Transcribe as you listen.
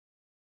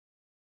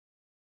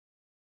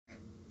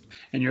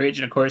And your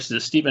agent, of course,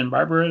 is Stephen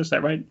Barbara. Is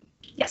that right?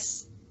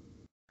 Yes.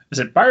 Is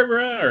it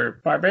Barbara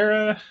or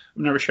Barbera?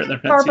 I'm never sure the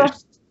pronunciation.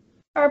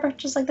 Barbara,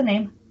 just like the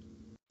name.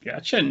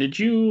 Gotcha. And did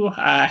you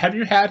have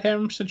you had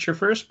him since your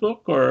first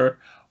book, or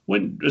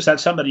when was that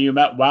somebody you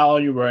met while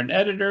you were an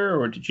editor,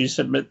 or did you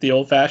submit the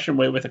old-fashioned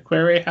way with a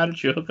query? How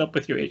did you hook up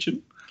with your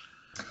agent?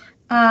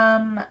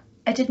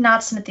 I did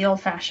not submit the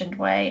old-fashioned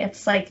way.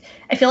 It's like,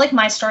 I feel like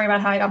my story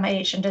about how I got my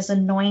agent is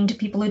annoying to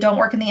people who don't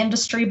work in the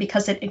industry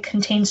because it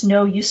contains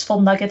no useful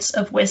nuggets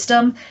of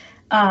wisdom.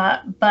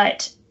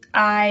 But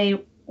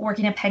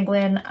working at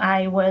Penguin,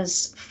 I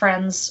was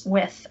friends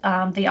with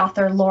the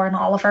author Lauren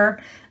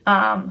Oliver,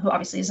 who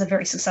obviously is a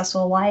very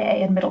successful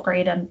YA and middle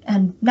grade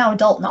and now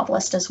adult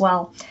novelist as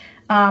well.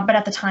 But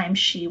at the time,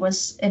 she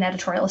was an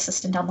editorial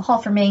assistant down the hall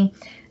for me.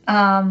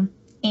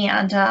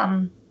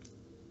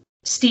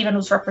 Stephen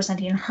was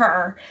representing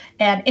her.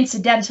 And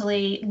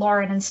incidentally,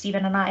 Lauren and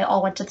Stephen and I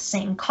all went to the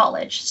same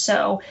college.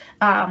 So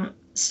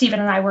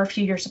Stephen and I were a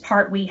few years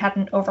apart. We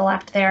hadn't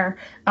overlapped there,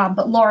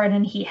 but Lauren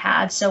and he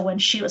had. So when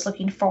she was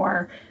looking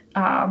for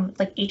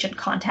like agent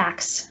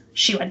contacts,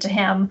 she went to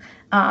him.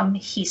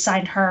 He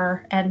signed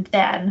her, and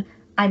then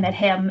I met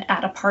him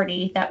at a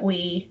party that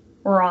we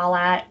were all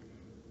at.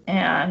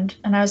 And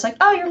I was like,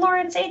 "Oh, you're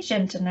Lauren's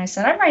agent." And I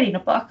said, "I'm writing a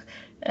book."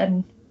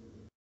 And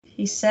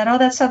he said, "Oh,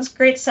 that sounds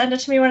great. Send it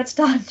to me when it's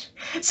done."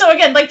 So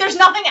again, like, there's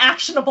nothing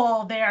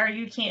actionable there.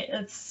 You can't,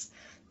 it's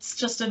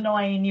just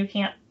annoying. You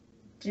can't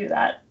do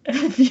that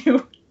if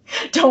you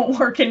don't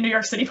work in New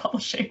York City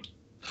publishing.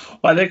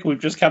 Well, I think we've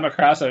just come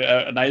across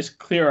a nice,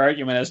 clear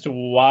argument as to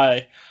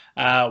why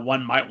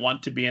one might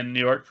want to be in New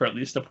York for at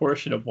least a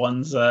portion of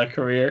one's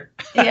career.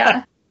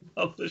 Yeah.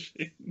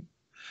 Publishing.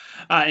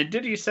 And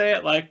did you say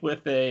it like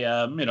with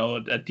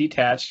a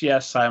detached,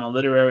 yes, I'm a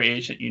literary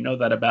agent, you know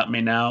that about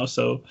me now,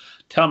 so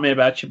tell me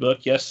about your book,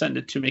 yes, send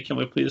it to me, can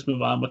we please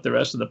move on with the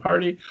rest of the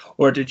party?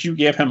 Or did you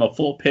give him a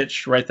full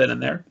pitch right then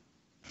and there?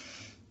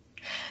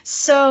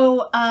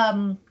 So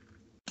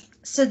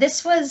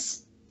this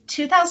was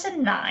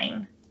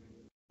 2009,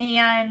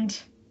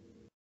 and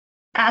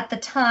at the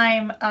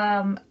time,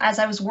 as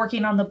I was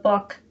working on the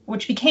book,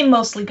 which became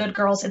mostly Good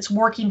Girls, its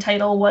working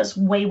title was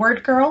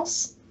Wayward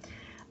Girls.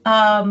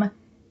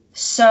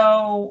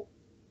 So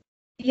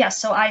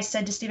I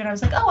said to Stephen, I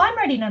was like, "Oh, I'm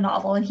writing a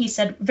novel." And he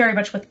said, very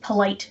much with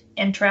polite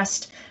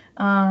interest,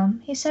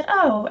 he said,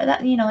 "Oh,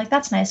 that, like,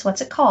 that's nice.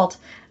 What's it called?"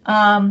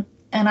 And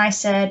I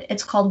said,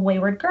 "It's called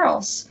Wayward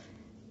Girls."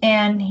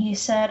 And he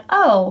said,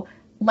 "Oh,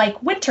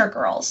 like Winter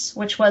Girls,"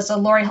 which was a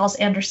Laurie Halse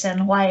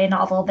Anderson YA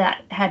novel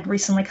that had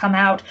recently come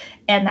out,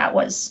 and that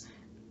was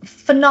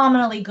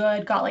phenomenally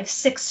good, got like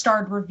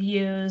 6-starred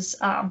reviews,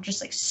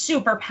 just like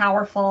super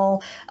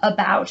powerful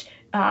about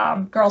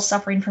girls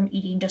suffering from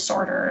eating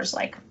disorders,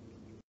 like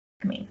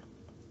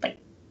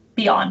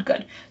beyond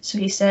good. So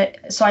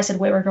I said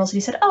Wayward Girls, and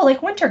he said, "Oh,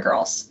 like Winter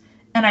Girls."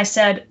 And I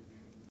said,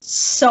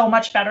 "So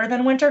much better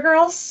than Winter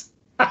Girls."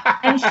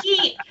 And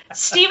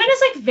Stephen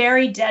is like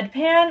very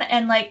deadpan,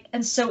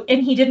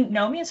 and he didn't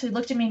know me, and so he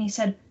looked at me and he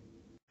said,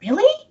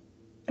 "Really?"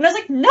 And I was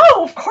like,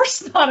 "No, of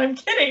course not, I'm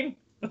kidding."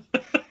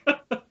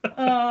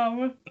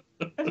 And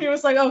he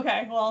was like,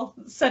 "Okay, well,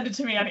 send it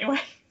to me anyway."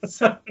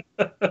 So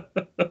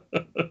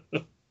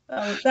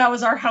that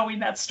was our how we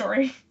met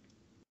story.